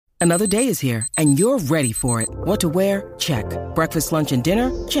Another day is here, and you're ready for it. What to wear? Check. Breakfast, lunch, and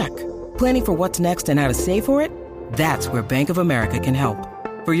dinner? Check. Planning for what's next and how to save for it? That's where Bank of America can help.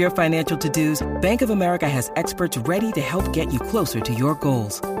 For your financial to-dos, Bank of America has experts ready to help get you closer to your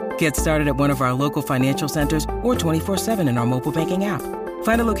goals. Get started at one of our local financial centers or 24/7 in our mobile banking app.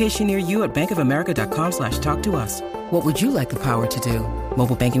 Find a location near you at bankofamerica.com/talktous. What would you like the power to do?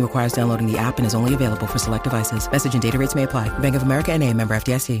 Mobile banking requires downloading the app and is only available for select devices. Message and data rates may apply. Bank of America N.A., member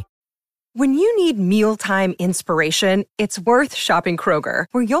FDIC. When you need mealtime inspiration, it's worth shopping Kroger,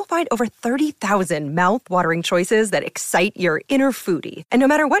 where you'll find over 30,000 mouth-watering choices that excite your inner foodie. And no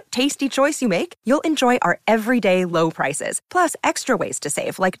matter what tasty choice you make, you'll enjoy our everyday low prices, plus extra ways to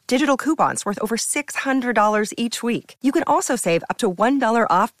save, like digital coupons worth over $600 each week. You can also save up to $1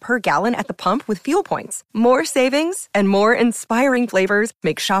 off per gallon at the pump with fuel points. More savings and more inspiring flavors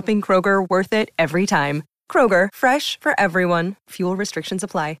make shopping Kroger worth it every time. Kroger, fresh for everyone. Fuel restrictions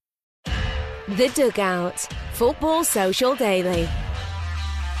apply. The Dugout. Football Social Daily.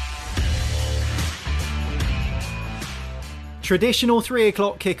 Traditional 3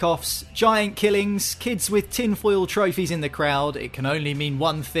 o'clock kickoffs, giant killings, kids with tinfoil trophies in the crowd. It can only mean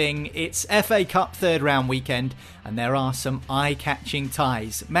one thing. It's FA Cup third round weekend, and there are some eye-catching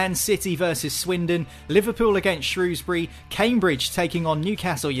ties. Man City versus Swindon, Liverpool against Shrewsbury, Cambridge taking on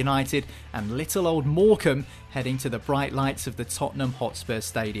Newcastle United, and little old Morecambe heading to the bright lights of the Tottenham Hotspur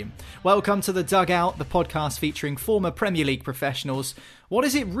Stadium. Welcome to The Dugout, the podcast featuring former Premier League professionals. What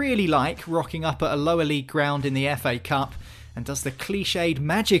is it really like rocking up at a lower league ground in the FA Cup? And does the cliched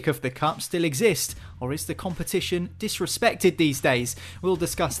magic of the Cup still exist? Or is the competition disrespected these days? We'll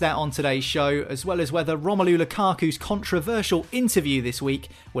discuss that on today's show, as well as whether Romelu Lukaku's controversial interview this week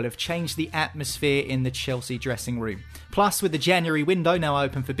will have changed the atmosphere in the Chelsea dressing room. Plus, with the January window now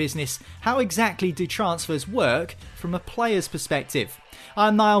open for business, how exactly do transfers work from a player's perspective?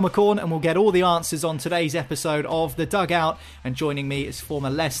 I'm Niall McCorn, and we'll get all the answers on today's episode of The Dugout. And joining me is former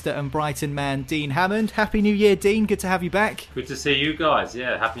Leicester and Brighton man Dean Hammond. Happy New Year, Dean. Good to have you back. Good to see you guys.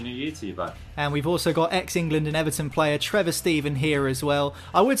 Yeah, Happy New Year to you both. And we've also got ex-England and Everton player Trevor Steven here as well.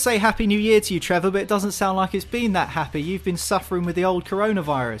 I would say Happy New Year to you, Trevor, but it doesn't sound like it's been that happy. You've been suffering with the old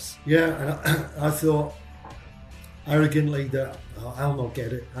coronavirus. Yeah, and I thought arrogantly that I'll not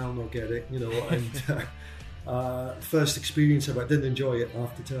get it, you know, and first experience of it, I didn't enjoy it, I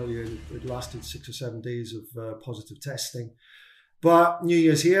have to tell you. It lasted 6 or 7 days of positive testing. But New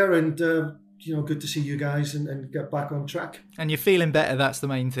Year's here, and you know, good to see you guys and get back on track. And you're feeling better, that's the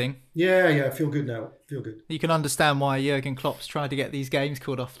main thing. Yeah, I feel good now. Feel good. You can understand why Jurgen Klopp's tried to get these games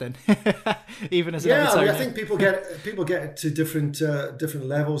called off then, even as an Evertonian. Evertonian. I think people get to different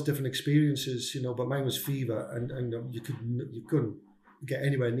levels, different experiences, you know. But mine was fever, and you couldn't get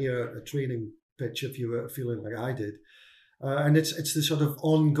anywhere near a training pitch if you were feeling like I did. And it's the sort of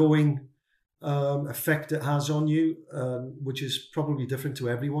ongoing effect it has on you, which is probably different to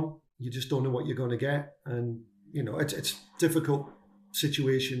everyone. You just don't know what you're going to get, and you know it's difficult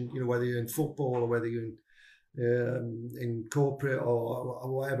situation. You know, whether you're in football or whether you're in corporate or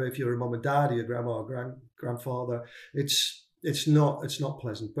whatever. If you're a mum and dad, or your grandma or grandfather, it's not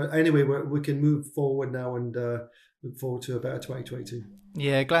pleasant. But anyway, we can move forward now and look forward to a better 2022.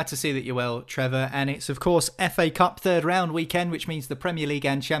 Yeah, glad to see that you're well, Trevor. And it's, of course, FA Cup third round weekend, which means the Premier League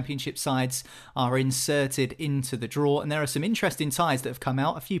and Championship sides are inserted into the draw. And there are some interesting ties that have come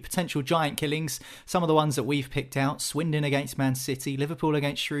out. A few potential giant killings. Some of the ones that we've picked out. Swindon against Man City, Liverpool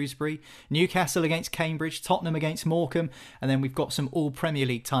against Shrewsbury, Newcastle against Cambridge, Tottenham against Morecambe. And then we've got some all Premier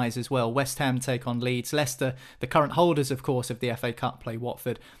League ties as well. West Ham take on Leeds. Leicester, the current holders, of course, of the FA Cup, play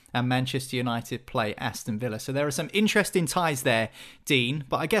Watford. And Manchester United play Aston Villa. So there are some interesting ties there, Dean.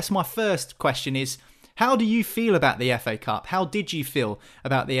 But I guess my first question is, how do you feel about the FA Cup? How did you feel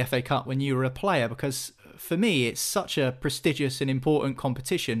about the FA Cup when you were a player? Because for me, it's such a prestigious and important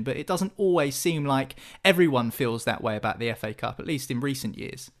competition, but it doesn't always seem like everyone feels that way about the FA Cup, at least in recent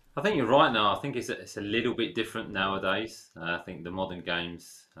years. I think you're right now. I think it's a little bit different nowadays. I think the modern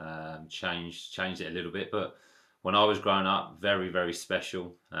games changed it a little bit, but when I was growing up, very, very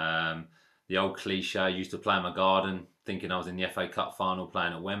special. The old cliche, I used to play in my garden, thinking I was in the FA Cup final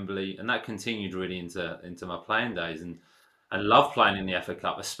playing at Wembley. And that continued really into my playing days. And I love playing in the FA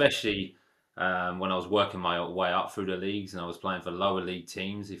Cup, especially when I was working my way up through the leagues and I was playing for lower league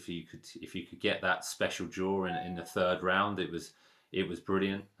teams. If you could get that special draw in the third round, it was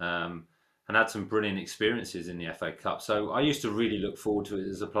brilliant. And I had some brilliant experiences in the FA Cup. So I used to really look forward to it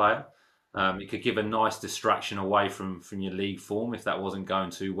as a player. It could give a nice distraction away from your league form if that wasn't going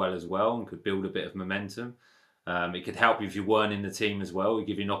too well as well, and could build a bit of momentum. It could help if you weren't in the team as well. It would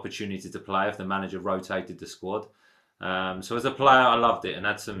give you an opportunity to play if the manager rotated the squad. So as a player, I loved it and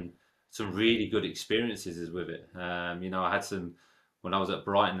had some really good experiences with it. I had some when I was at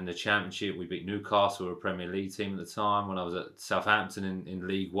Brighton in the Championship. We beat Newcastle, a Premier League team at the time. When I was at Southampton in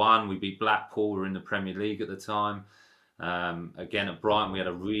League One, we beat Blackpool, who were in the Premier League at the time. Again at Brighton, we had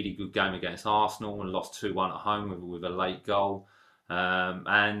a really good game against Arsenal and lost 2-1 at home with a late goal.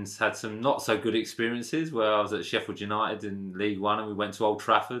 And had some not so good experiences where I was at Sheffield United in League One and we went to Old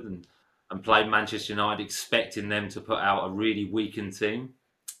Trafford and played Manchester United expecting them to put out a really weakened team.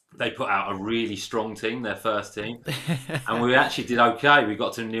 They put out a really strong team, their first team. And we actually did okay. We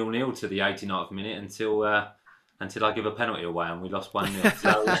got to 0-0 to the 89th minute until I give a penalty away and we lost 1-0.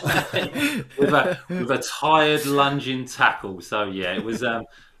 So with a tired lunging tackle. So yeah, it was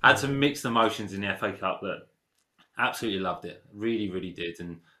had some mixed emotions in the FA Cup, but absolutely loved it. Really, really did.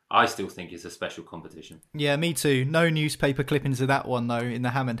 And I still think it's a special competition. Yeah, me too. No newspaper clippings of that one, though, in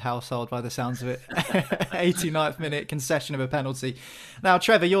the Hammond household, by the sounds of it. 89th minute concession of a penalty. Now,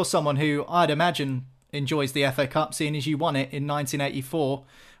 Trevor, you're someone who I'd imagine enjoys the FA Cup, seeing as you won it in 1984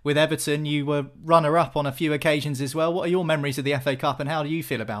 with Everton. You were runner-up on a few occasions as well. What are your memories of the FA Cup and how do you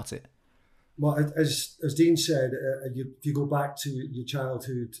feel about it? Well, as Dean said, if you go back to your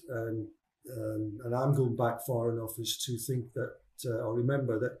childhood, and I'm going back far enough as to think that, or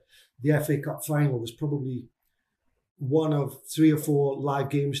remember that the FA Cup final was probably one of 3 or 4 live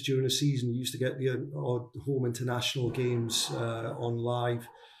games during a season. You used to get the odd home international games on live.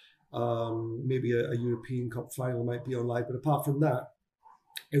 Maybe a European Cup final might be on live, but apart from that,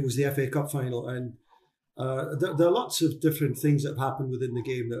 it was the FA Cup final. And there are lots of different things that have happened within the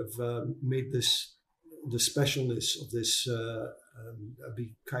game that have made the specialness of this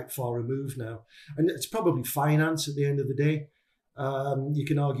be quite far removed now. And it's probably finance at the end of the day. You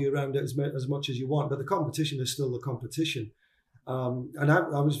can argue around it as much as you want, but the competition is still the competition. And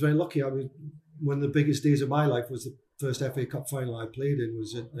I was very lucky. One of the biggest days of my life was the first FA Cup final I played in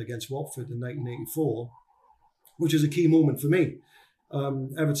was against Watford in 1984, which was a key moment for me.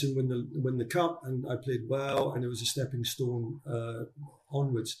 Everton win the cup, and I played well, and it was a stepping stone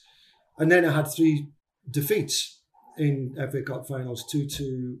onwards. And then I had 3 defeats in FA Cup finals, 2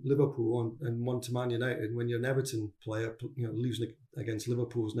 to Liverpool and 1 to Man United. When you're an Everton player, losing against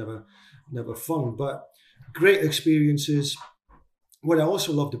Liverpool is never fun, but great experiences. What I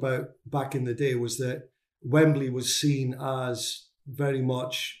also loved about back in the day was that Wembley was seen as very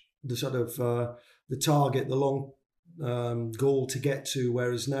much the sort of the target, the long goal to get to,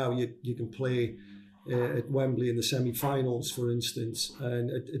 whereas now you can play at Wembley in the semi-finals, for instance,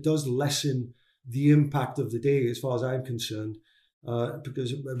 and it does lessen the impact of the day as far as I'm concerned,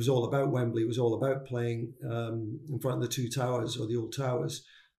 because it was all about Wembley. It was all about playing in front of the 2 towers, or the old towers,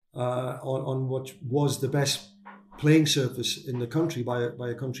 on what was the best playing surface in the country by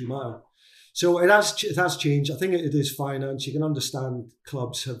a country mile. So it has changed. I think it is finance. You can understand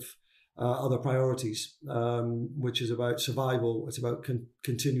clubs have other priorities, which is about survival. It's about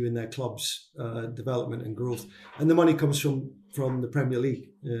continuing their club's development and growth, and the money comes from the Premier League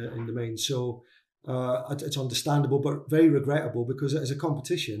in the main. So it's understandable, but very regrettable, because as a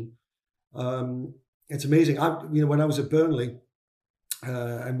competition, it's amazing. When I was at Burnley,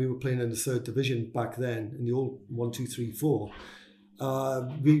 and we were playing in the 3rd division back then, in the old 1, 2, 3, 4.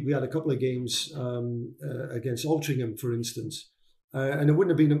 We had a couple of games against Altrincham, for instance, and it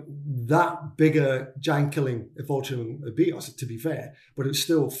wouldn't have been that big a giant killing if Altrincham had beat us, to be fair, but it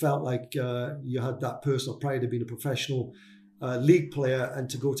still felt like you had that personal pride of being a professional league player,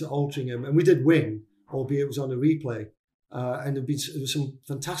 and to go to Altrincham, and we did win, albeit it was on a replay, and there was some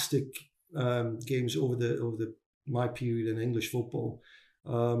fantastic games over my period in English football,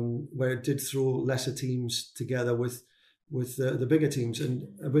 where it did throw lesser teams together with the bigger teams. And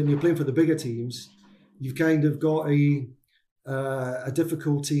when you're playing for the bigger teams, you've kind of got a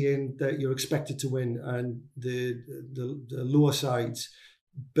difficulty in that you're expected to win, and the lower sides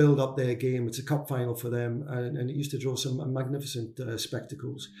build up their game. It's a cup final for them, and it used to draw some magnificent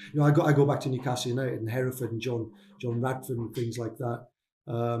spectacles. I go back to Newcastle United and Hereford and John Radford and things like that,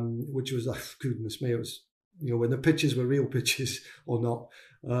 which was like, goodness me, it was when the pitches were real pitches or not.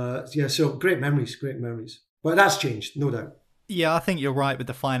 So great memories. But that's changed, no doubt. Yeah, I think you're right with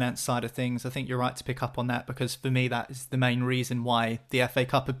the finance side of things. I think you're right to pick up on that, because for me that is the main reason why the FA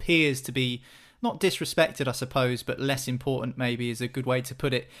Cup appears to be not disrespected, I suppose, but less important maybe is a good way to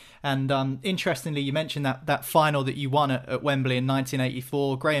put it. And interestingly, you mentioned that final that you won at Wembley in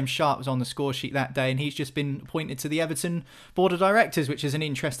 1984. Graham Sharp was on the score sheet that day, and he's just been appointed to the Everton Board of Directors, which is an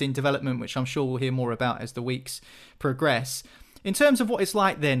interesting development, which I'm sure we'll hear more about as the weeks progress. In terms of what it's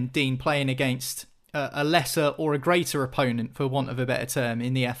like then, Dean, playing against a lesser or a greater opponent, for want of a better term,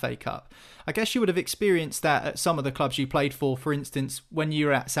 in the FA Cup. I guess you would have experienced that at some of the clubs you played for instance, when you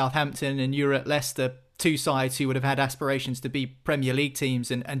were at Southampton and you were at Leicester, two sides who would have had aspirations to be Premier League teams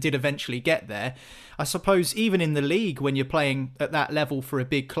and did eventually get there. I suppose even in the league, when you're playing at that level for a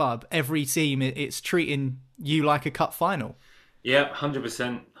big club, every team, it's treating you like a cup final. Yeah,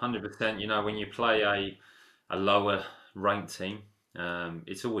 100%, 100%. You know, when you play a lower ranked team,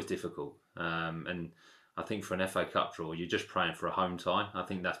 it's always difficult. And I think for an FA Cup draw, you're just praying for a home tie. I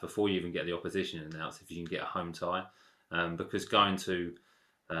think that's before you even get the opposition announced, if you can get a home tie. Because going to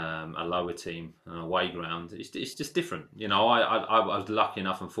a lower team, an away ground, it's just different. You know, I was lucky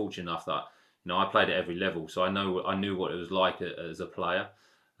enough and fortunate enough that, you know, I played at every level, so I knew what it was like as a player.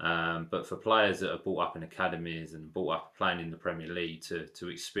 But for players that are brought up in academies and brought up playing in the Premier League, to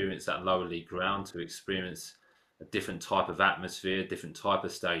experience that lower league ground, to experience a different type of atmosphere, different type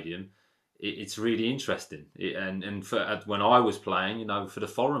of stadium, it's really interesting. And for when I was playing, you know, for the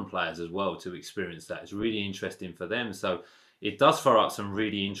foreign players as well, to experience that, it's really interesting for them. So it does throw up some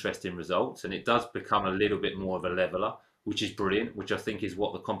really interesting results, and it does become a little bit more of a leveler, which is brilliant, which I think is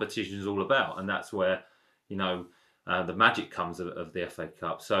what the competition is all about. And that's where, you know, the magic comes of the FA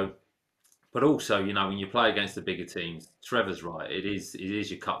Cup. So, but also, you know, when you play against the bigger teams, Trevor's right. It is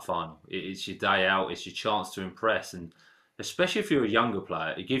your cup final. It's your day out. It's your chance to impress. And especially if you're a younger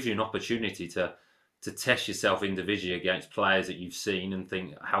player, it gives you an opportunity to test yourself individually against players that you've seen and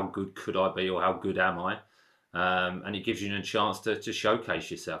think, how good could I be, or how good am I? And it gives you a chance to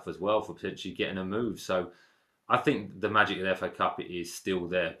showcase yourself as well for potentially getting a move. So I think the magic of the FA Cup is still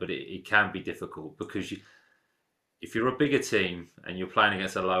there, but it can be difficult because if you're a bigger team and you're playing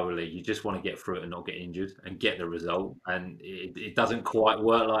against a lower league, you just want to get through it and not get injured and get the result. And it doesn't quite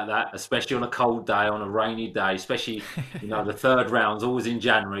work like that, especially on a cold day, on a rainy day, especially, you know, the third round's always in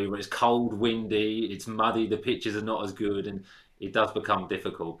January where it's cold, windy, it's muddy, the pitches are not as good, and it does become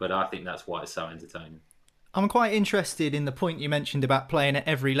difficult. But I think that's why it's so entertaining. I'm quite interested in the point you mentioned about playing at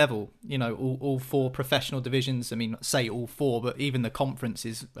every level, you know, all four professional divisions. I mean, not say all four, but even the conference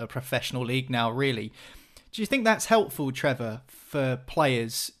is a professional league now, really. Do you think that's helpful, Trevor, for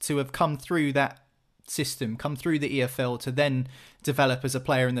players to have come through that system, come through the EFL, to then develop as a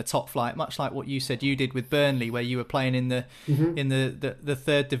player in the top flight, much like what you said you did with Burnley, where you were playing in the in the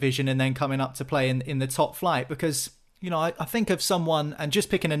third division and then coming up to play in the top flight? Because, you know, I think of someone, and just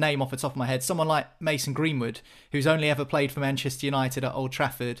picking a name off the top of my head, someone like Mason Greenwood, who's only ever played for Manchester United at Old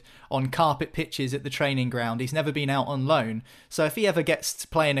Trafford on carpet pitches at the training ground. He's never been out on loan. So if he ever gets to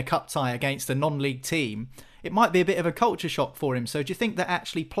play in a cup tie against a non-league team, it might be a bit of a culture shock for him. So do you think that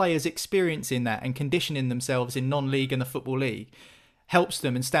actually players experiencing that and conditioning themselves in non-league and the Football League helps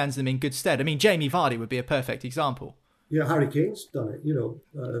them and stands them in good stead? I mean, Jamie Vardy would be a perfect example. Yeah, Harry Kane's done it. You know,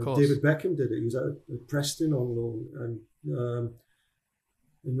 David Beckham did it. He was at Preston on loan, and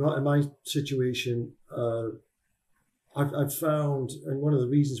in my situation, I've found, and one of the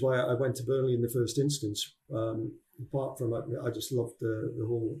reasons why I went to Burnley in the first instance, apart from I just loved the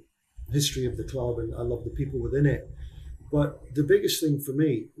whole history of the club and I love the people within it. But the biggest thing for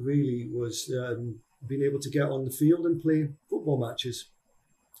me really was being able to get on the field and play football matches.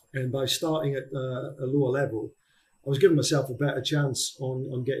 And by starting at a lower level, I was giving myself a better chance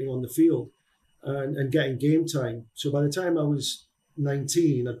on getting on the field and getting game time. So by the time I was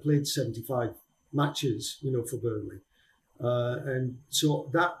 19, I'd played 75 matches, you know, for Burnley. And so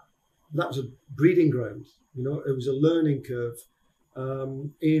that was a breeding ground. You know, it was a learning curve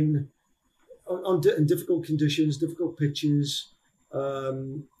in difficult conditions, difficult pitches,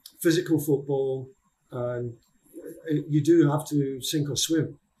 physical football, and you do have to sink or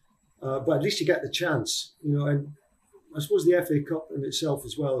swim. But at least you get the chance, you know. And I suppose the FA Cup in itself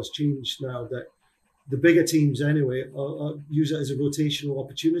as well has changed now, that the bigger teams anyway use it as a rotational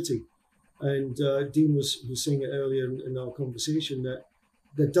opportunity. And Dean was saying it earlier in our conversation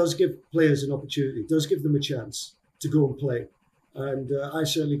that does give players an opportunity, does give them a chance to go and play. And I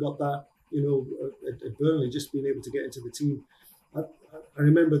certainly got that, you know, at Burnley, just being able to get into the team. I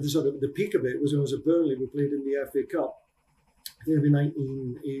remember the peak of it was when I was at Burnley. We played in the FA Cup. I think it'd be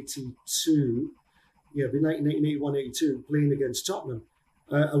 1982. Yeah, it'd be 1981, 82, playing against Tottenham.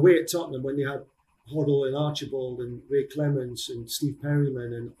 Away at Tottenham when they had Hoddle and Archibald and Ray Clements and Steve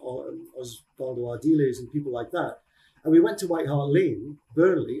Perryman and Osvaldo Ardiles and people like that. And we went to White Hart Lane,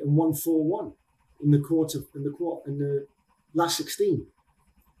 Burnley, and won 4-1 in the last 16.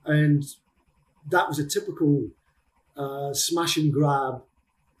 And that was a typical smash and grab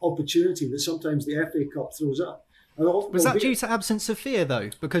opportunity that sometimes the FA Cup throws up. Was that due to absence of fear, though?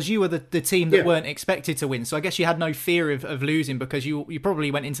 Because you were the team that weren't expected to win. So I guess you had no fear of losing, because you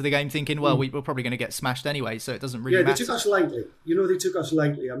probably went into the game thinking, well, we're probably going to get smashed anyway, so it doesn't really matter. They took us lightly. They took us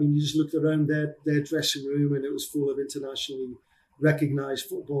lightly. I mean, you just looked around their dressing room and it was full of internationally recognised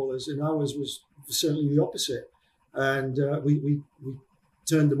footballers, and ours was certainly the opposite. And we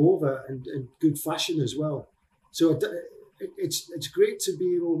turned them over in good fashion as well. So it's great to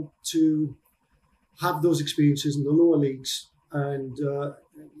be able to have those experiences in the lower leagues and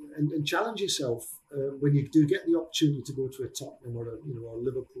challenge yourself when you do get the opportunity to go to a Tottenham or a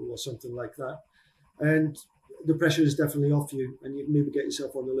Liverpool or something like that. And the pressure is definitely off you, and you maybe get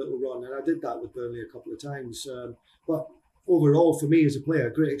yourself on a little run. And I did that with Burnley a couple of times. But overall, for me as a player,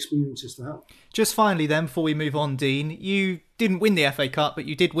 great experiences to have. Just finally then, before we move on, Dean, you didn't win the FA Cup, but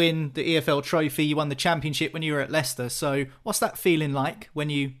you did win the EFL trophy. You won the Championship when you were at Leicester. So what's that feeling like when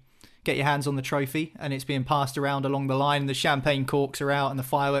you get your hands on the trophy and it's being passed around along the line and the champagne corks are out and the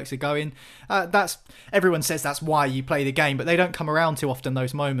fireworks are going? Everyone says that's why you play the game, but they don't come around too often,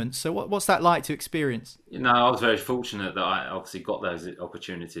 those moments. So what's that like to experience? I was very fortunate that I obviously got those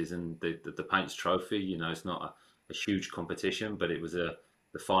opportunities, and the Paints Trophy, it's not a huge competition, but it was the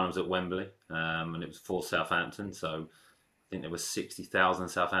finals at Wembley, and it was for Southampton. So I think there were 60,000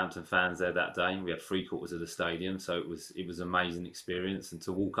 Southampton fans there that day. We had 3/4 of the stadium, so it was an amazing experience. And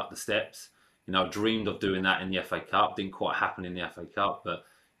to walk up the steps, I dreamed of doing that in the FA Cup. Didn't quite happen in the FA Cup, but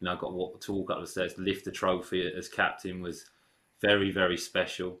I got to walk up the stairs, lift the trophy as captain was very, very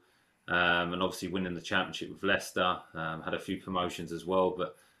special. And obviously winning the Championship with Leicester, had a few promotions as well,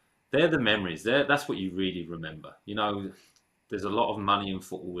 but they're the memories. That's what you really remember. There's a lot of money in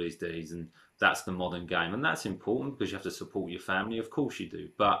football these days, and that's the modern game. And that's important because you have to support your family. Of course you do.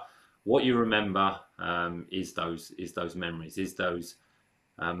 But what you remember is those memories, is those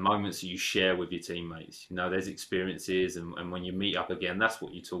moments that you share with your teammates. There's experiences, and when you meet up again, that's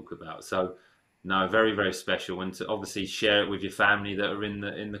what you talk about. So, no, very, very special. And to obviously share it with your family that are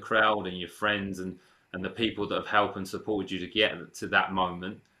in the crowd, and your friends and the people that have helped and supported you to get to that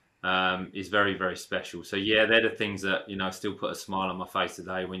moment. Is very, very special. So yeah, they're the things that still put a smile on my face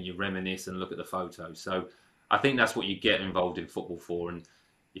today when you reminisce and look at the photos. So I think that's what you get involved in football for. And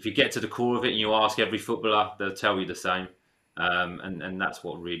if you get to the core of it and you ask every footballer, they'll tell you the same. And that's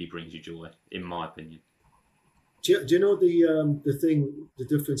what really brings you joy, in my opinion. Do you know the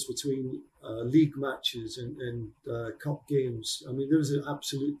difference between league matches and cup games? I mean, there's an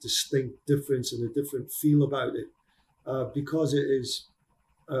absolute distinct difference and a different feel about it because it is.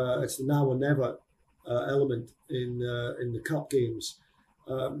 It's the now or never element in the cup games,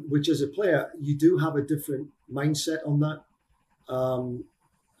 which as a player you do have a different mindset on that,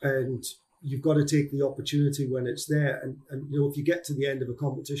 and you've got to take the opportunity when it's there. And if you get to the end of a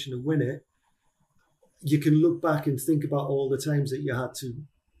competition and win it, you can look back and think about all the times that you had to,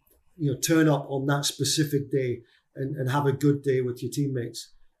 turn up on that specific day and have a good day with your teammates,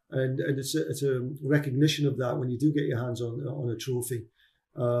 and it's a recognition of that when you do get your hands on a trophy.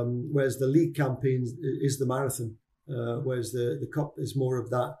 Whereas the league campaign is the marathon, whereas the cup is more of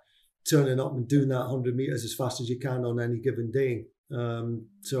that turning up and doing that 100 meters as fast as you can on any given day.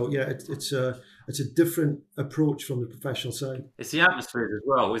 So yeah, it's a different approach from the professional side. It's the atmosphere as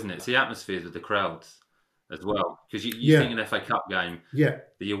well, isn't it? It's the atmosphere with the crowds as well, because you think an FA Cup game,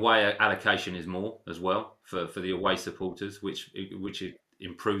 the away allocation is more as well for the away supporters, which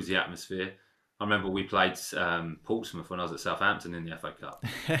improves the atmosphere. I remember we played Portsmouth when I was at Southampton in the FA Cup,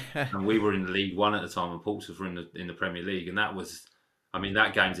 and we were in League One at the time, and Portsmouth were in the Premier League, and that was,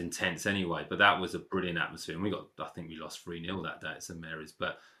 that game's intense anyway, but that was a brilliant atmosphere, and I think we lost 3-0 that day at St Mary's,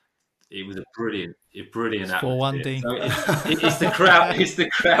 but it was a brilliant atmosphere. 4-1, Dean. So it's the crowd. It's the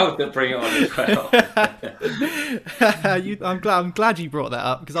crowd that bring it on as well. I'm glad you brought that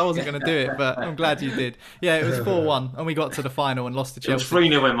up because I wasn't going to do it, but I'm glad you did. Yeah, it was 4-1, and we got to the final and lost to Chelsea. It was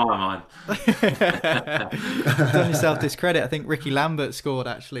 3-0 in my mind. Done yourself discredit. I think Ricky Lambert scored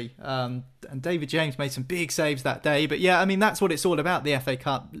actually, and David James made some big saves that day. But yeah, that's what it's all about. The FA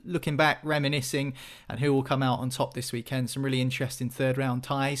Cup. Looking back, reminiscing, and who will come out on top this weekend. Some really interesting third round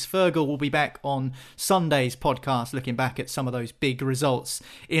ties. Fergal will be back on Sunday's podcast looking back at some of those big results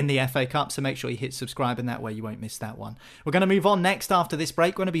in the FA Cup, so make sure you hit subscribe, and that way you won't miss that one. We're going to move on next after this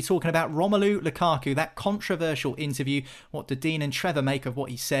break. We're going to be talking about Romelu Lukaku, that controversial interview. What do Dean and Trevor make of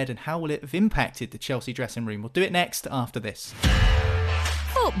what he said, and how will it have impacted the Chelsea dressing room? We'll do it next after this.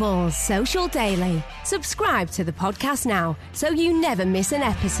 Football's Social Daily. Subscribe to the podcast now so you never miss an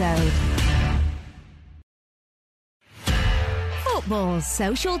episode. Football's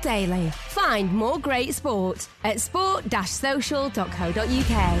Social Daily. Find more great sport at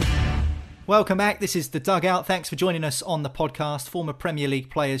sport-social.co.uk. Welcome back. This is The Dugout. Thanks for joining us on the podcast. Former Premier League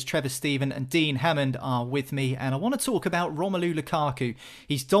players Trevor Steven and Dean Hammond are with me, and I want to talk about Romelu Lukaku.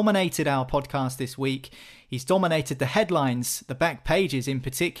 He's dominated our podcast this week. He's dominated the headlines, the back pages in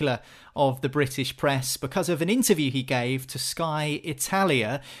particular, of the British press because of an interview he gave to Sky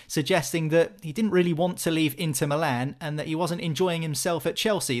Italia, suggesting that he didn't really want to leave Inter Milan and that he wasn't enjoying himself at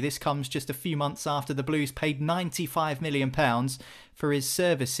Chelsea. This comes just a few months after the Blues paid £95 million for his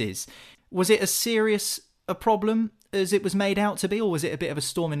services. Was it as serious a problem as it was made out to be, or was it a bit of a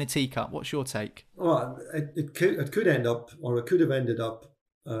storm in a teacup? What's your take? Well, it could end up, or it could have ended up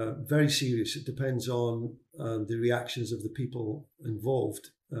very serious. It depends on the reactions of the people involved,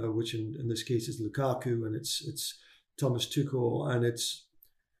 which in this case is Lukaku, and it's Thomas Tuchel, and it's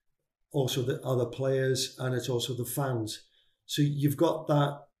also the other players, and it's also the fans. So you've got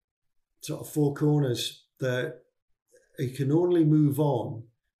that sort of four corners that he can only move on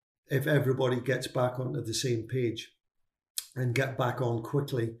if everybody gets back onto the same page and get back on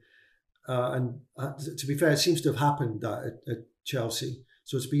quickly. And to be fair, it seems to have happened at Chelsea.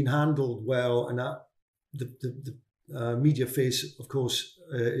 So it's been handled well, and that the media face, of course,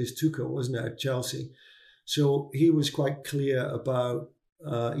 is Tuchel, isn't it, at Chelsea? So he was quite clear about,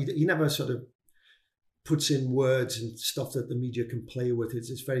 he never sort of puts in words and stuff that the media can play with.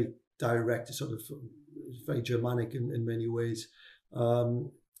 It's very direct, it's sort of very Germanic in many ways.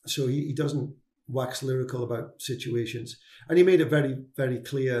 So he doesn't wax lyrical about situations. And he made it very, very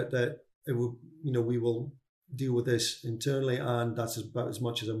clear that it will, we will deal with this internally, and that's about as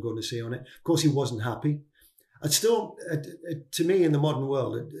much as I'm going to say on it. Of course, he wasn't happy. It's still, to me, in the modern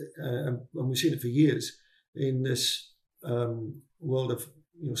world, and we've seen it for years in this world of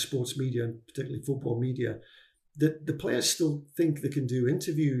sports media, and particularly football media, that the players still think they can do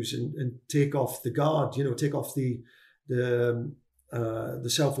interviews and take off the guard, take off the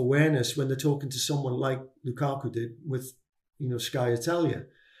self-awareness when they're talking to someone like Lukaku did with, Sky Italia.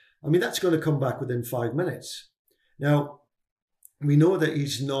 I mean, that's going to come back within 5 minutes. Now, we know that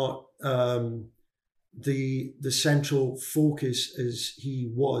he's not the central focus as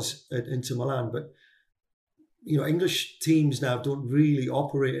he was at Inter Milan, but English teams now don't really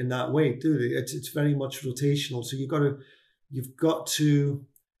operate in that way, do they? It's very much rotational. So you've got to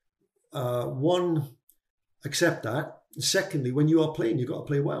one, accept that. Secondly, when you are playing, you've got to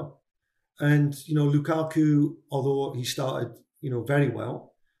play well. And, Lukaku, although he started, very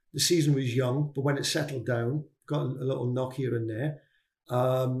well, the season was young, but when it settled down, got a little knock here and there,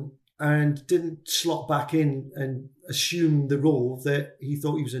 and didn't slot back in and assume the role that he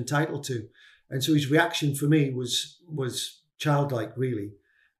thought he was entitled to. And so his reaction for me was childlike, really.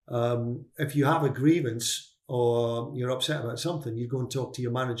 If you have a grievance or you're upset about something, you go and talk to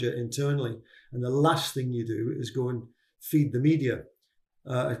your manager internally. And the last thing you do is go and feed the media,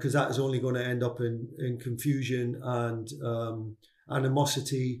 because that is only going to end up in confusion and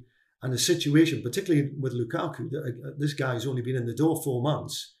animosity, and a situation, particularly with Lukaku, that this guy's only been in the door 4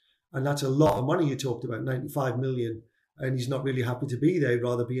 months, and that's a lot of money. You talked about 95 million, and he's not really happy to be there, he'd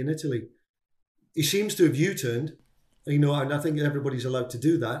rather be in Italy. He seems to have U-turned, and I think everybody's allowed to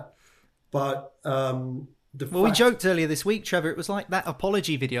do that, but we joked earlier this week, Trevor, it was like that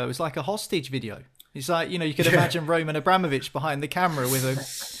apology video. It was like a hostage video. It's like, you could imagine Roman Abramovich behind the camera with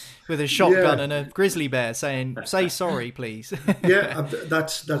a shotgun and a grizzly bear saying, "Say sorry, please." Yeah,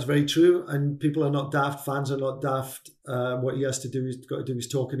 that's very true. And people are not daft. Fans are not daft. What he has to do is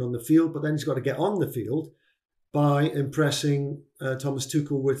talking on the field, but then he's got to get on the field by impressing Thomas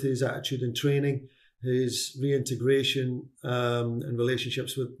Tuchel with his attitude and training, his reintegration and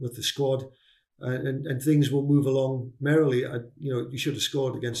relationships with the squad. And things will move along merrily. You should have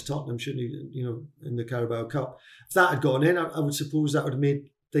scored against Tottenham, shouldn't you? In the Carabao Cup. If that had gone in, I would suppose that would have made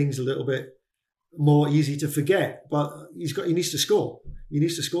things a little bit more easy to forget. But he needs to score. He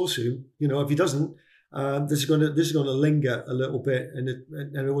needs to score soon. If he doesn't, this is going to linger a little bit, and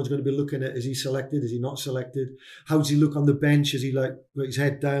everyone's going to be looking at: is he selected? Is he not selected? How does he look on the bench? Is he got his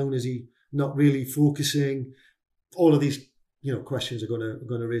head down? Is he not really focusing? All of these questions are going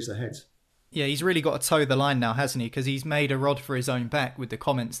to raise their heads. Yeah, he's really got to toe the line now, hasn't he? Because he's made a rod for his own back with the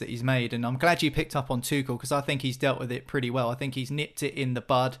comments that he's made. And I'm glad you picked up on Tuchel, because I think he's dealt with it pretty well. I think he's nipped it in the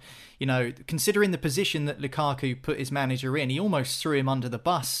bud. Considering the position that Lukaku put his manager in, he almost threw him under the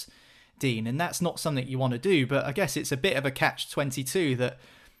bus, Dean. And that's not something you want to do. But I guess it's a bit of a catch-22 that,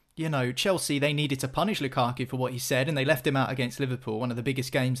 Chelsea, they needed to punish Lukaku for what he said, and they left him out against Liverpool, one of the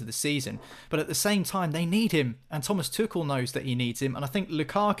biggest games of the season. But at the same time, they need him, and Thomas Tuchel knows that he needs him, and I think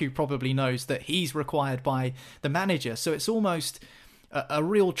Lukaku probably knows that he's required by the manager. So it's almost a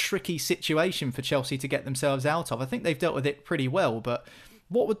real tricky situation for Chelsea to get themselves out of. I think they've dealt with it pretty well, but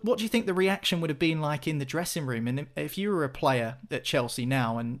What do you think the reaction would have been like in the dressing room? And if you were a player at Chelsea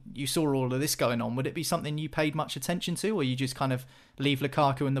now and you saw all of this going on, would it be something you paid much attention to, or you just kind of leave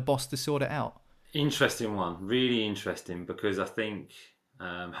Lukaku and the boss to sort it out? Interesting one, really interesting, because I think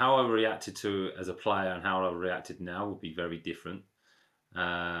how I reacted to it as a player and how I reacted now would be very different.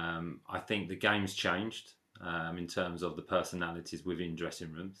 I think the game's changed in terms of the personalities within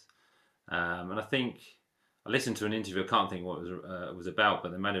dressing rooms. And I think I listened to an interview, I can't think what it was about,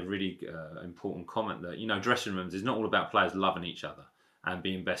 but they made a really important comment that, dressing rooms is not all about players loving each other and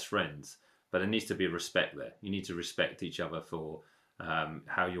being best friends, but there needs to be respect there. You need to respect each other for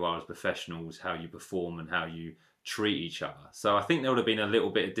how you are as professionals, how you perform and how you treat each other. So I think there would have been a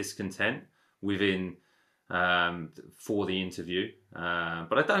little bit of discontent within for the interview,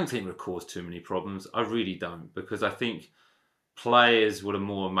 but I don't think it would cause too many problems. I really don't, because I think players would have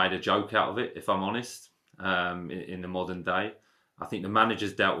more made a joke out of it, if I'm honest, in the modern day. I think the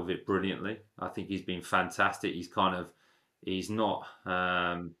manager's dealt with it brilliantly. I think he's been fantastic. He's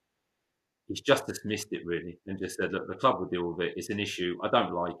just dismissed it really and just said, look, the club will deal with it. It's an issue. I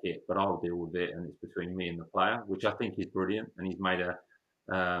don't like it, but I'll deal with it. And it's between me and the player, which I think is brilliant. And he's made a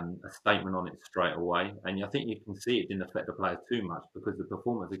statement on it straight away. And I think you can see it didn't affect the players too much, because the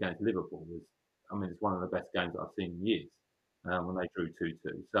performance against Liverpool it's one of the best games that I've seen in years when they drew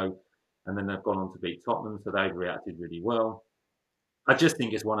 2-2. So, and then they've gone on to beat Tottenham, so they've reacted really well. I just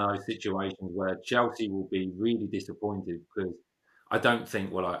think it's one of those situations where Chelsea will be really disappointed, because I don't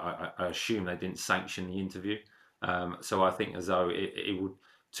think, I assume they didn't sanction the interview. So I think as though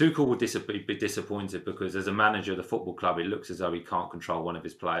Tuchel would be disappointed, because as a manager of the football club, it looks as though he can't control one of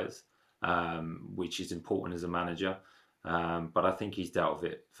his players, which is important as a manager. But I think he's dealt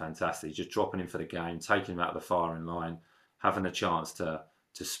with it fantastically, just dropping him for the game, taking him out of the firing line, having a chance to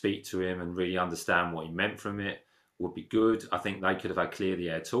speak to him and really understand what he meant from it would be good. I think they could have had clear the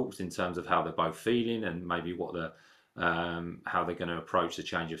air talks in terms of how they're both feeling and maybe how they're going to approach the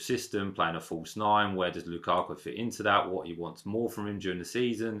change of system, playing a false nine. Where does Lukaku fit into that? What he wants more from him during the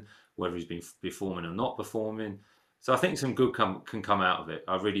season, whether he's been performing or not performing. So I think some good can come out of it.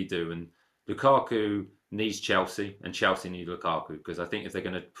 I really do. And Lukaku needs Chelsea, and Chelsea need Lukaku, because I think if they're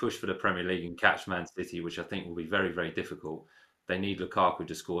going to push for the Premier League and catch Man City, which I think will be very, very difficult, they need Lukaku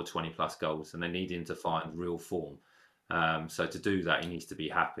to score 20 plus goals, and they need him to find real form. So to do that, he needs to be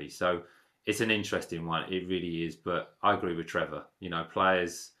happy. So it's an interesting one. It really is. But I agree with Trevor.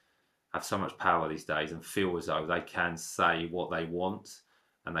 Players have so much power these days and feel as though they can say what they want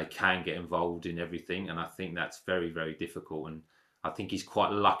and they can get involved in everything. And I think that's very, very difficult. And I think he's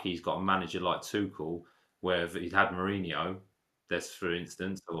quite lucky he's got a manager like Tuchel, where if he'd had Mourinho, that's for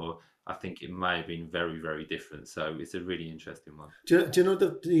instance, or I think it may have been very, very different. So it's a really interesting one. Do you know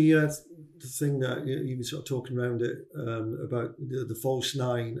the thing that you were sort of talking around it about the false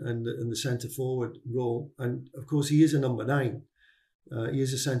nine and the centre forward role? And of course, he is a number 9. He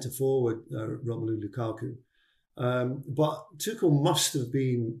is a centre forward, Romelu Lukaku. But Tuchel must have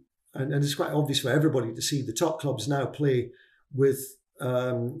been, and it's quite obvious for everybody to see, the top clubs now play with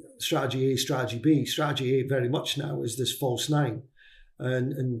strategy A, strategy B. Strategy A very much now is this false nine.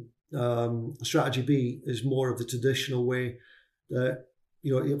 And strategy B is more of the traditional way that,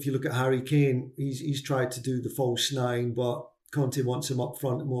 if you look at Harry Kane, he's tried to do the false nine, but Conte wants him up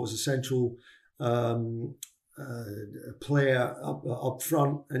front more as a central player up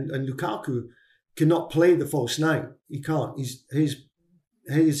front, and Lukaku cannot play the false nine. He can't.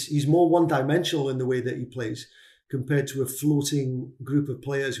 He's more one-dimensional in the way that he plays compared to a floating group of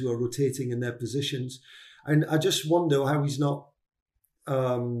players who are rotating in their positions. And I just wonder how he's not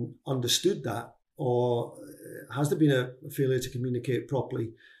understood that, or has there been a failure to communicate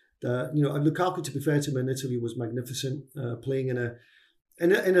properly? Lukaku, to be fair to him, in Italy was magnificent, playing in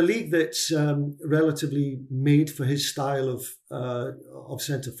a league that's relatively made for his style of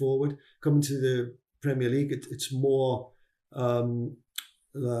centre forward. Coming to the Premier League, it's more,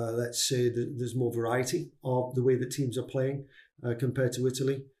 let's say, there's more variety of the way that teams are playing compared to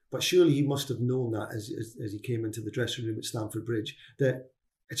Italy. But surely he must have known that as he came into the dressing room at Stamford Bridge, that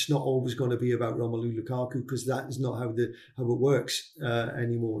it's not always going to be about Romelu Lukaku, because that is not how it works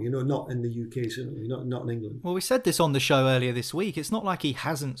anymore. Not in the UK, certainly not in England. Well, we said this on the show earlier this week. It's not like he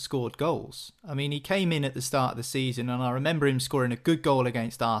hasn't scored goals. I mean, he came in at the start of the season, and I remember him scoring a good goal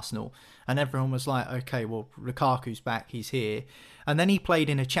against Arsenal, and everyone was like, okay, well, Lukaku's back, he's here. And then he played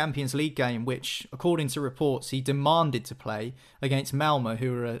in a Champions League game, which, according to reports, he demanded to play against Malmö,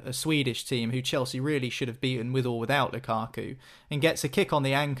 who are a Swedish team who Chelsea really should have beaten with or without Lukaku, and gets a kick on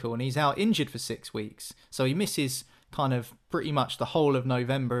the ankle, and he's out injured for 6 weeks. So he misses kind of pretty much the whole of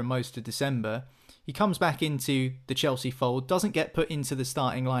November and most of December. He comes back into the Chelsea fold, doesn't get put into the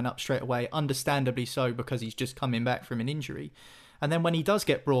starting lineup straight away, understandably so because he's just coming back from an injury. And then when he does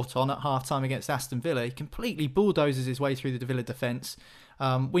get brought on at half-time against Aston Villa, he completely bulldozes his way through the Villa defence,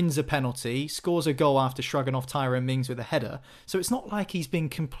 wins a penalty, scores a goal after shrugging off Tyrone Mings with a header. So it's not like he's been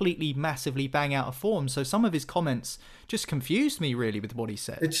completely, massively bang out of form. So some of his comments just confused me, really, with what he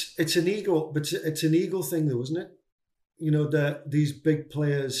said. It's an ego, but it's an ego thing, though, isn't it? You know, that these big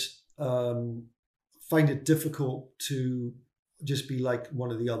players find it difficult to just be like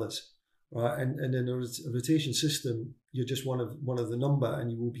one of the others, right? And in a rotation system, you're just one of the number,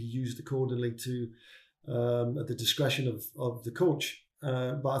 and you will be used accordingly to at the discretion of the coach.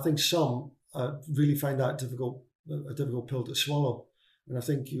 But I think some really find that a difficult pill to swallow. And I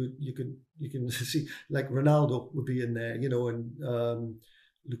think you can see, like, Ronaldo would be in there, you know, and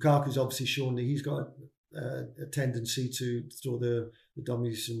Lukaku's obviously shown that he's got a tendency to throw the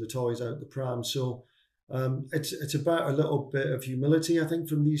dummies and the toys out the pram. So it's about a little bit of humility, I think,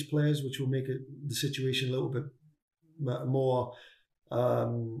 from these players, which will make the situation a little bit more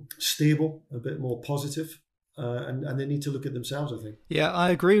stable, a bit more positive. And they need to look at themselves, I think. Yeah, I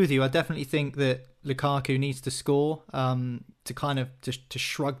agree with you. I definitely think that Lukaku needs to score to kind of to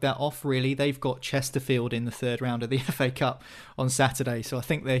shrug that off, really. They've got Chesterfield in the third round of the FA Cup on Saturday, so I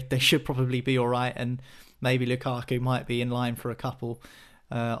think they should probably be all right, and maybe Lukaku might be in line for a couple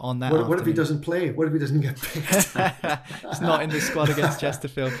on that. What if he doesn't play? What if he doesn't get picked? He's not in the squad against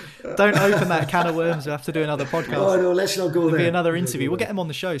Chesterfield. Don't open that can of worms. We'll have to do another podcast. Oh no, let's not go there. There'll be another interview. We'll get him on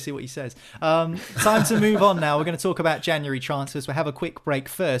the show, see what he says. Time to move on now. We're going to talk about January transfers. We'll have a quick break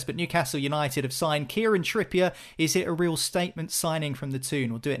first, but Newcastle United have signed Kieran Trippier. Is it a real statement signing from the Toon?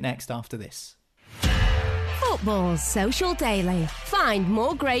 We'll do it next after this. Football's Social Daily. Find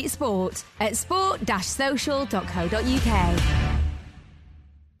more great sport at sport-social.co.uk.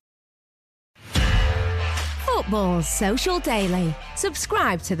 Football's Social Daily.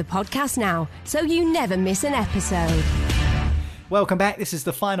 Subscribe to the podcast now so you never miss an episode. Welcome back. This is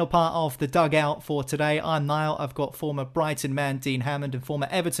the final part of the Dugout for today. I'm Niall. I've got former Brighton man Dean Hammond and former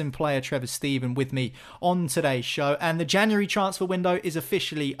Everton player Trevor Steven with me on today's show. And the January transfer window is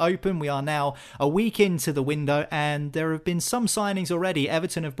officially open. We are now a week into the window and there have been some signings already.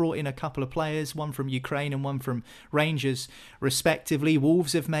 Everton have brought in a couple of players, one from Ukraine and one from Rangers respectively.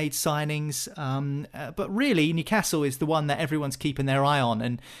 Wolves have made signings. But really, Newcastle is the one that everyone's keeping their eye on.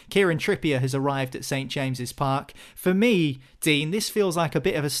 And Kieran Trippier has arrived at St James's Park. For me, Dean, this feels like a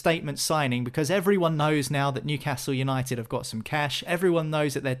bit of a statement signing because everyone knows now that Newcastle United have got some cash. Everyone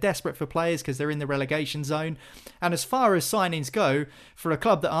knows that they're desperate for players because they're in the relegation zone. And as far as signings go, for a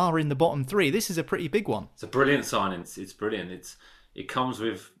club that are in the bottom three, this is a pretty big one. It's a brilliant signing. It's brilliant. It comes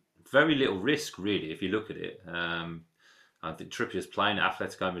with very little risk, really, if you look at it. I think Trippier's playing at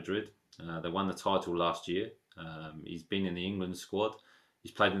Atletico Madrid. They won the title last year. He's been in the England squad.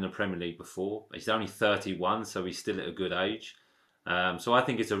 He's played in the Premier League before. He's only 31, so he's still at a good age. So I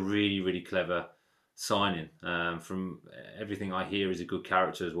think it's a really, really clever signing. From everything I hear, he's a good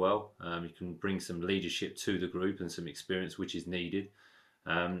character as well. He can bring some leadership to the group and some experience which is needed.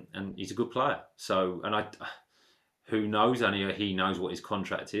 And he's a good player. So, who knows? Only he knows what his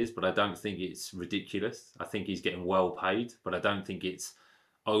contract is, but I don't think it's ridiculous. I think he's getting well paid, but I don't think it's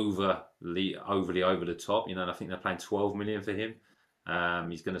overly over the top. You know, I think they're paying 12 million for him.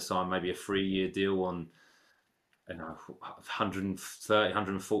 He's going to sign maybe a 3-year deal on 130,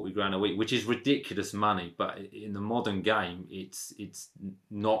 140 grand a week, which is ridiculous money. But in the modern game, it's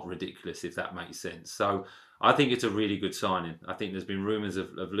not ridiculous, if that makes sense. So I think it's a really good signing. I think there's been rumours of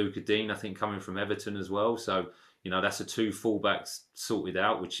Lucas Digne, I think, coming from Everton as well. So, you know, that's the two fullbacks sorted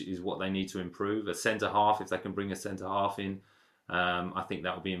out, which is what they need to improve. A centre-half, if they can bring a centre-half in, I think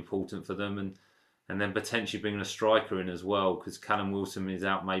that will be important for them. And then potentially bringing a striker in as well, because Callum Wilson is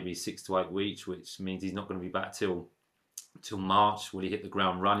out maybe 6 to 8 weeks, which means he's not going to be back till March. Will he hit the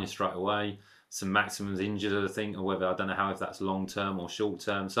ground running straight away? St Maximin's injured, I think, or whether, I don't know if that's long term or short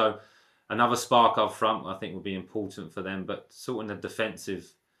term. So another spark up front, I think, will be important for them. But sorting the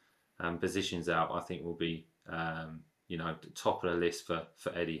defensive positions out, I think, will be top of the list for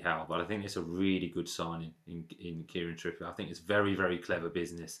Eddie Howe. But I think it's a really good signing in Kieran Trippier. I think it's very, very clever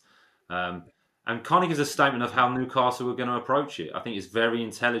business. And kind of gives a statement of how Newcastle are going to approach it. I think it's very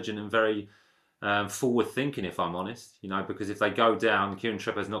intelligent and very forward-thinking, if I'm honest. You know, because if they go down, Kieran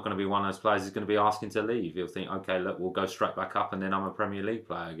Trippier's not going to be one of those players who's going to be asking to leave. He'll think, okay, look, we'll go straight back up and then I'm a Premier League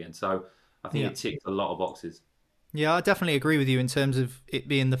player again. So I think it ticked a lot of boxes. Yeah, I definitely agree with you in terms of it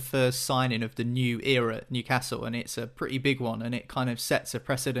being the first signing of the new era at Newcastle, and it's a pretty big one, and it kind of sets a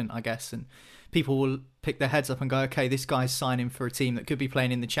precedent, I guess, and people will pick their heads up and go, okay, this guy's signing for a team that could be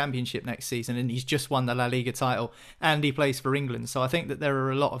playing in the Championship next season, and he's just won the La Liga title, and he plays for England. So I think that there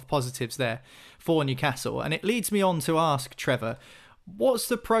are a lot of positives there for Newcastle, and it leads me on to ask, Trevor, what's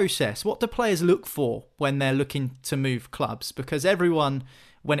the process? What do players look for when they're looking to move clubs? Because everyone,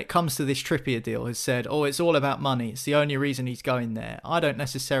 when it comes to this Trippier deal, has said, oh, it's all about money. It's the only reason he's going there. I don't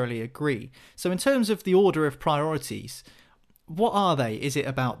necessarily agree. So in terms of the order of priorities, what are they? Is it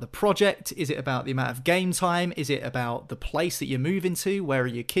about the project? Is it about the amount of game time? Is it about the place that you're moving to? Where are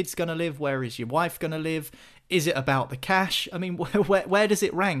your kids going to live? Where is your wife going to live? Is it about the cash? I mean, where does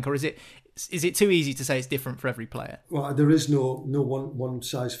it rank? Or is it too easy to say it's different for every player? Well, there is no one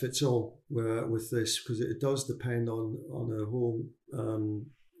size fits all with this, because it does depend on a whole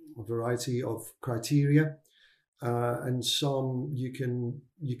a variety of criteria, and some you can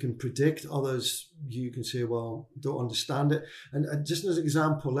predict, others you can say, well, don't understand it. And just as an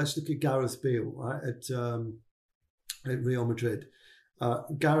example, let's look at Gareth Bale, right, at Real Madrid.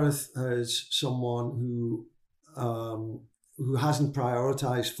 Gareth is someone who hasn't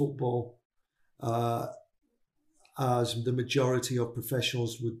prioritised football as the majority of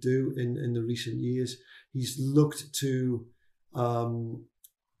professionals would do in the recent years. He's looked to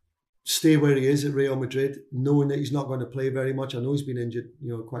stay where he is at Real Madrid, knowing that he's not going to play very much. I know he's been injured,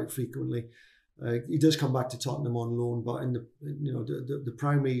 quite frequently. He does come back to Tottenham on loan, but in the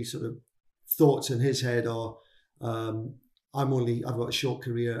primary sort of thoughts in his head are, I've got a short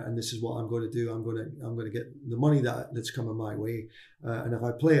career, and this is what I'm going to do. I'm going to get the money that's coming my way, and if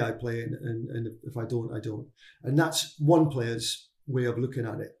I play, I play, and if I don't, I don't. And that's one player's way of looking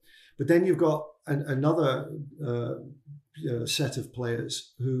at it. But then you've got another set of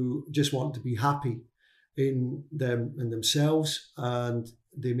players who just want to be happy in themselves, and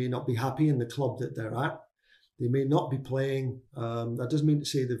they may not be happy in the club that they're at. They may not be playing. That doesn't mean to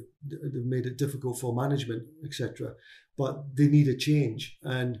say they've made it difficult for management, etc. But they need a change.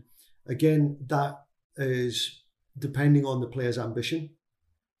 And again, that is depending on the player's ambition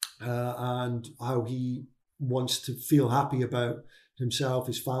and how he wants to feel happy about himself,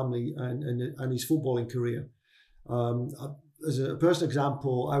 his family, and his footballing career. As a personal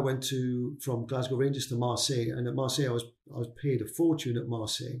example, I went from Glasgow Rangers to Marseille, and at Marseille I was paid a fortune at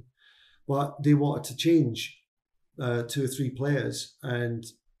Marseille, but they wanted to change 2 or 3 players, and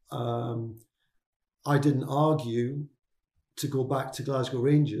I didn't argue to go back to Glasgow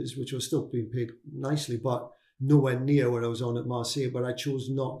Rangers, which was still being paid nicely, but nowhere near where I was on at Marseille. But I chose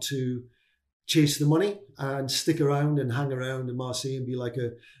not to chase the money and stick around and hang around in Marseille and be like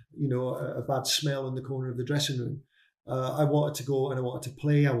a bad smell in the corner of the dressing room. I wanted to go and I wanted to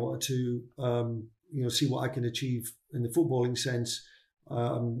play. I wanted to see what I can achieve in the footballing sense.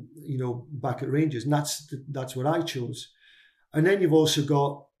 Back at Rangers, and that's what I chose. And then you've also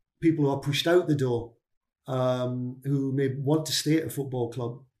got people who are pushed out the door, who may want to stay at a football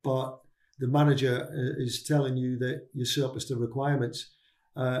club, but the manager is telling you that you're surplus to requirements,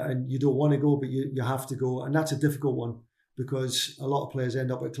 and you don't want to go, but you have to go. And that's a difficult one, because a lot of players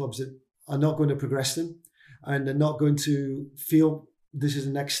end up at clubs that are not going to progress them, and they're not going to feel this is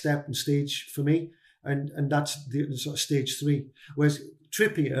the next step and stage for me. And that's the sort of stage 3. Whereas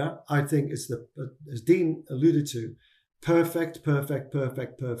Trippier, I think, is as Dean alluded to, perfect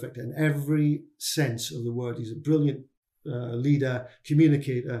in every sense of the word. He's a brilliant leader,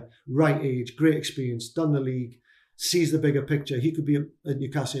 communicator, right age, great experience, done the league, sees the bigger picture. He could be at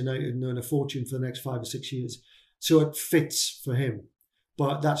Newcastle United and earn a fortune for the next 5 or 6 years. So it fits for him.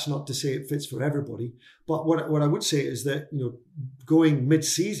 But that's not to say it fits for everybody. But what I would say is that, going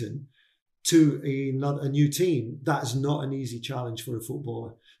mid-season to a new team, that is not an easy challenge for a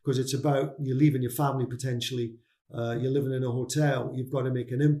footballer, because it's about you're leaving your family potentially, you're living in a hotel, you've got to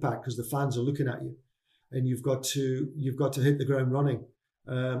make an impact because the fans are looking at you, and you've got to hit the ground running.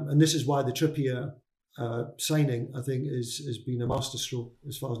 And this is why the Trippier signing, I think, has been a masterstroke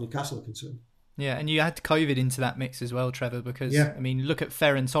as far as Newcastle are concerned. Yeah, and you had COVID into that mix as well, Trevor, because, I mean, look at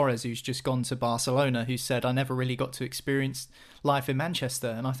Ferran Torres, who's just gone to Barcelona, who said, I never really got to experience life in Manchester.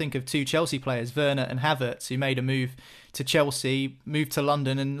 And I think of 2 Chelsea players, Werner and Havertz, who made a move to Chelsea, moved to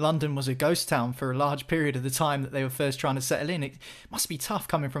London, and London was a ghost town for a large period of the time that they were first trying to settle in. It must be tough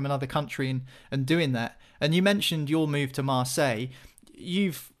coming from another country and doing that. And you mentioned your move to Marseille.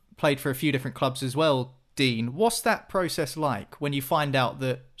 You've played for a few different clubs as well, Dean. What's that process like when you find out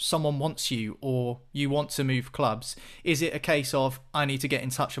that someone wants you or you want to move clubs? Is it a case of, I need to get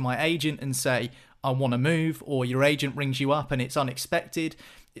in touch with my agent and say, I want to move, or your agent rings you up and it's unexpected.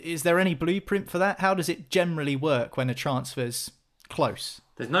 Is there any blueprint for that? How does it generally work when a transfer's close?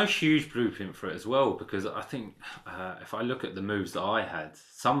 There's no huge blueprint for it as well, because I think if I look at the moves that I had,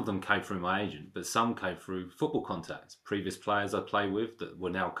 some of them came through my agent, but some came through football contacts, previous players I played with that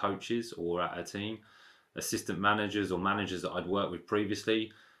were now coaches or at a team, assistant managers or managers that I'd worked with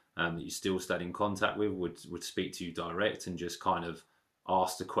previously, that you still stayed in contact with, would speak to you direct and just kind of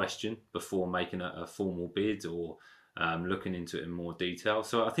ask the question before making a formal bid or looking into it in more detail.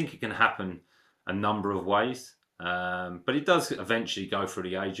 So I think it can happen a number of ways. But it does eventually go through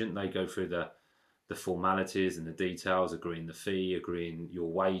the agent. They go through the formalities and the details, agreeing the fee, agreeing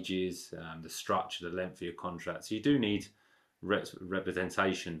your wages, the structure, the length of your contract. So you do need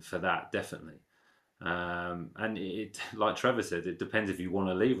representation for that, definitely. And it, like Trevor said, it depends if you want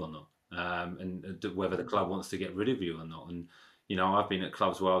to leave or not, and whether the club wants to get rid of you or not. And, you know, I've been at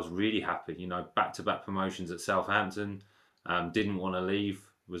clubs where I was really happy, you know, back-to-back promotions at Southampton, didn't want to leave,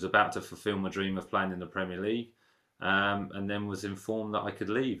 was about to fulfil my dream of playing in the Premier League. And then was informed that I could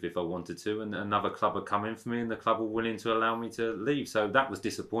leave if I wanted to, and another club had come in for me, and the club were willing to allow me to leave. So that was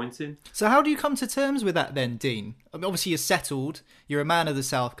disappointing. So how do you come to terms with that then, Dean? I mean, obviously you're settled, you're a man of the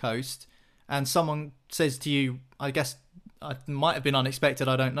South Coast, and someone says to you, I guess it might have been unexpected,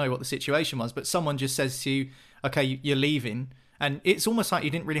 I don't know what the situation was, but someone just says to you, okay, you're leaving, and it's almost like you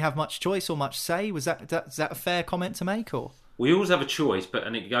didn't really have much choice or much say. Is that a fair comment to make, or...? We always have a choice,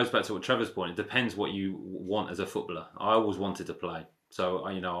 and it goes back to what Trevor's point. It depends what you want as a footballer. I always wanted to play. So,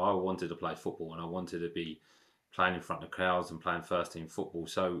 you know, I wanted to play football, and I wanted to be playing in front of crowds and playing first team football.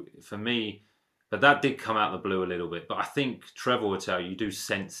 So for me, but that did come out of the blue a little bit. But I think Trevor would tell you do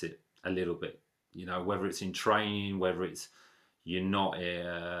sense it a little bit. You know, whether it's in training, whether it's you're not,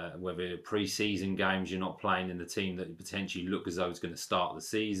 whether pre-season games, you're not playing in the team that potentially look as though it's going to start the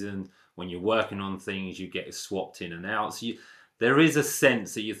season. When you're working on things, you get swapped in and out. So there is a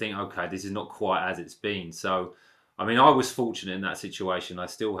sense that you think, okay, this is not quite as it's been. So, I mean, I was fortunate in that situation. I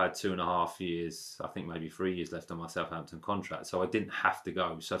still had 2.5 years, I think maybe 3 years left on my Southampton contract. So I didn't have to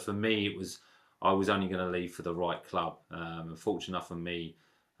go. So for me, I was only going to leave for the right club. And fortunate enough for me,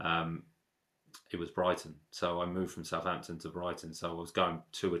 it was Brighton. So I moved from Southampton to Brighton. So I was going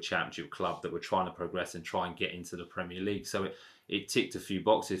to a championship club that were trying to progress and try and get into the Premier League. So it ticked a few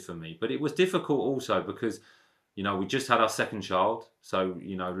boxes for me. But it was difficult also because, you know, we just had our second child. So,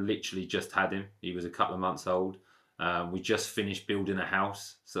 you know, literally just had him. He was a couple of months old. We just finished building a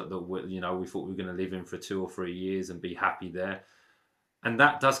house so that, we thought we were going to live in for 2 or 3 years and be happy there. And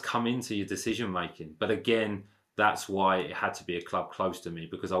that does come into your decision making. But again, that's why it had to be a club close to me,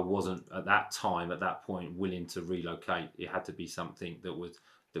 because I wasn't at that point willing to relocate. It had to be something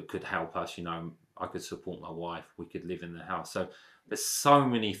that could help us. You know, I could support my wife. We could live in the house. So there's so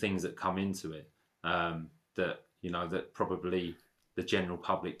many things that come into it that probably the general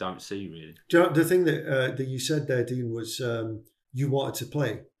public don't see, really. Do you know, the thing that you said there, Dean, was you wanted to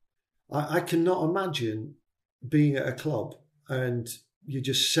play. I cannot imagine being at a club and you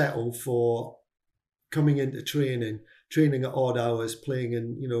just settle for coming into training at odd hours, playing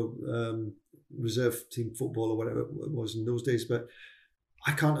in, reserve team football or whatever it was in those days. But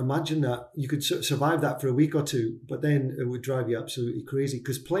I can't imagine that. You could survive that for a week or two, but then it would drive you absolutely crazy,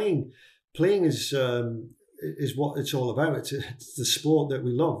 because playing is what it's all about. It's the sport that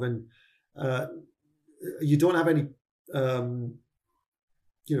we love, and you don't have any,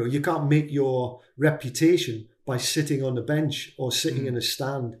 you can't make your reputation by sitting on the bench or sitting in a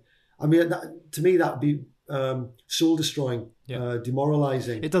stand. I mean, to me, that would be soul destroying,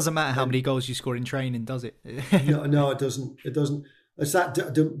 demoralising. It doesn't matter how many goals you score in training, does it? No, it doesn't. It doesn't. It's that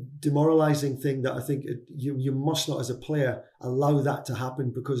demoralising thing that I think you must not, as a player, allow that to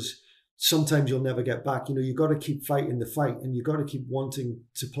happen, because sometimes you'll never get back. You know, you've got to keep fighting the fight, and you've got to keep wanting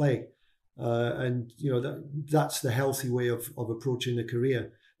to play. And that's the healthy way of approaching a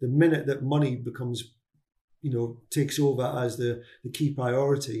career. The minute that money becomes, takes over as the key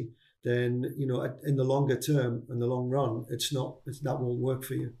priority, then, in the longer term and the long run, that won't work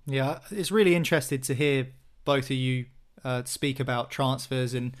for you. Yeah, it's really interesting to hear both of you speak about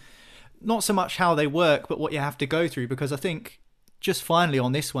transfers, and not so much how they work, but what you have to go through. Because I think, just finally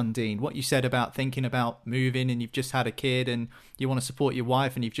on this one, Dean, what you said about thinking about moving, and you've just had a kid and you want to support your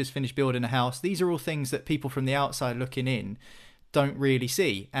wife, and you've just finished building a house. These are all things that people from the outside looking in don't really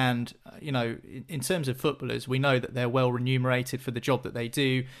see. And, in terms of footballers, we know that they're well remunerated for the job that they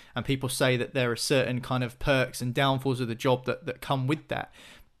do. And people say that there are certain kind of perks and downfalls of the job that come with that.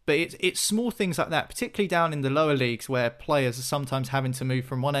 But it's small things like that, particularly down in the lower leagues, where players are sometimes having to move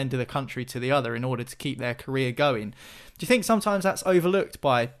from one end of the country to the other in order to keep their career going. Do you think sometimes that's overlooked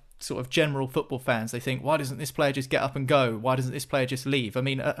by sort of general football fans. They think, why doesn't this player just get up and go? Why doesn't this player just leave? I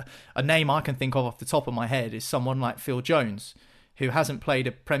mean, a name I can think of off the top of my head is someone like Phil Jones, who hasn't played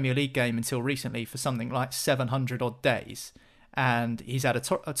a Premier League game until recently for something like 700 odd days. And he's had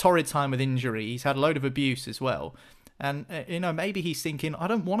a torrid time with injury. He's had a load of abuse as well. And, maybe he's thinking, I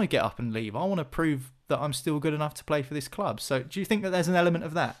don't want to get up and leave. I want to prove that I'm still good enough to play for this club. So do you think that there's an element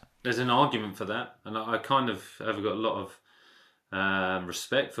of that? There's an argument for that. And I kind of have got a lot of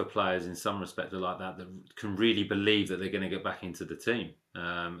respect for players in some respect like that can really believe that they're going to get back into the team.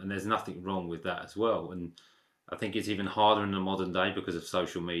 And there's nothing wrong with that as well. And I think it's even harder in the modern day because of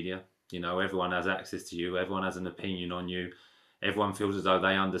social media. Everyone has access to you. Everyone has an opinion on you. Everyone feels as though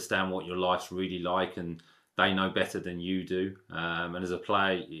they understand what your life's really like and they know better than you do. And as a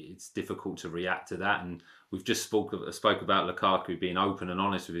player, it's difficult to react to that. And we've just spoke about Lukaku being open and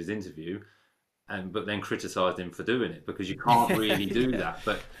honest with his interview, but then criticised him for doing it because you can't really do that.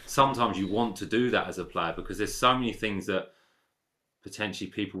 But sometimes you want to do that as a player because there's so many things that potentially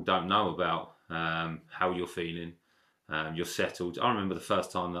people don't know about how you're feeling. You're settled. I remember the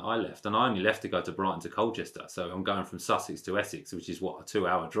first time that I left, and I only left to go to Brighton to Colchester. So I'm going from Sussex to Essex, which is a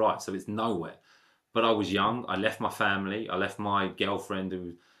 2-hour drive. So it's nowhere. But I was young. I left my family. I left my girlfriend,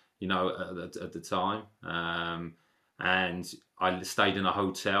 who, at the time. And I stayed in a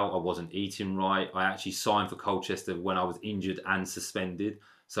hotel. I wasn't eating right. I actually signed for Colchester when I was injured and suspended.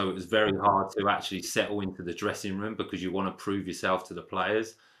 So it was very hard to actually settle into the dressing room because you want to prove yourself to the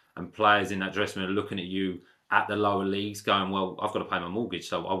players. And players in that dressing room are looking at you at the lower leagues going, well, I've got to pay my mortgage,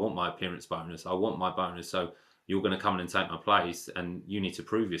 so I want my appearance bonus. I want my bonus, so you're going to come in and take my place, and you need to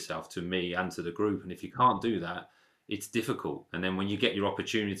prove yourself to me and to the group. And if you can't do that, it's difficult. And then when you get your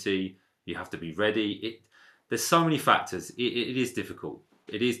opportunity, you have to be ready. There's so many factors. It is difficult.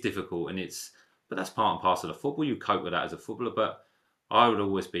 It is difficult, but that's part and parcel of football. You cope with that as a footballer, but I would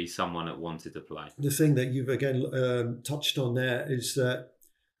always be someone that wanted to play. The thing that you've again touched on there is that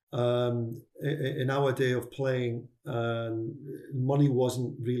in our day of playing, money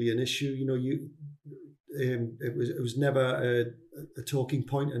wasn't really an issue. It was never a talking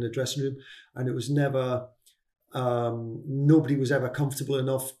point in a dressing room, and it was never. Nobody was ever comfortable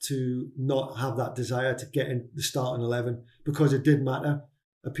enough to not have that desire to get in the starting 11 because it did matter.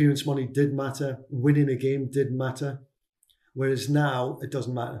 Appearance money did matter. Winning a game did matter. Whereas now it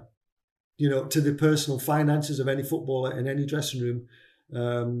doesn't matter. To the personal finances of any footballer in any dressing room.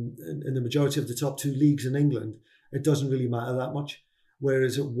 In the majority of the top 2 leagues in England, it doesn't really matter that much.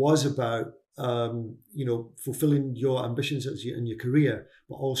 Whereas it was about, fulfilling your ambitions in your career,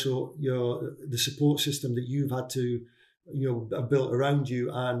 but also the support system that you've had to, built around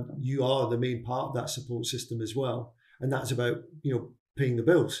you, and you are the main part of that support system as well. And that's about, paying the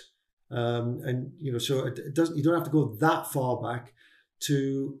bills. So it doesn't. You don't have to go that far back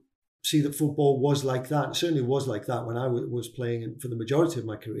to see that football was like that. It certainly was like that when I was playing for the majority of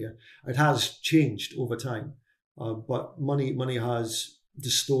my career. It has changed over time, but money has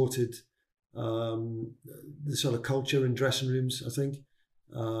distorted the sort of culture in dressing rooms, I think,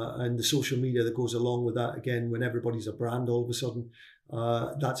 and the social media that goes along with that. Again, when everybody's a brand, all of a sudden,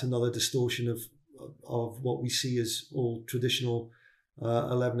 that's another distortion of what we see as old traditional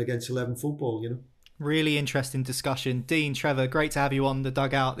 11 against 11 football. Really interesting discussion. Dean, Trevor, great to have you on the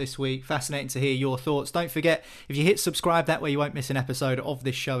Dugout this week. Fascinating to hear your thoughts. Don't forget, if you hit subscribe, that way you won't miss an episode of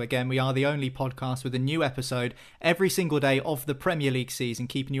this show again. We are the only podcast with a new episode every single day of the Premier League season,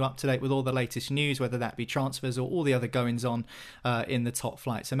 keeping you up to date with all the latest news, whether that be transfers or all the other goings on in the top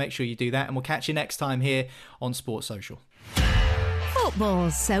flight. So make sure you do that, and we'll catch you next time here on Sports Social.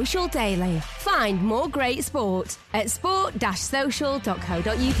 Football's Social Daily. Find more great sport at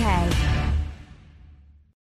sport-social.co.uk.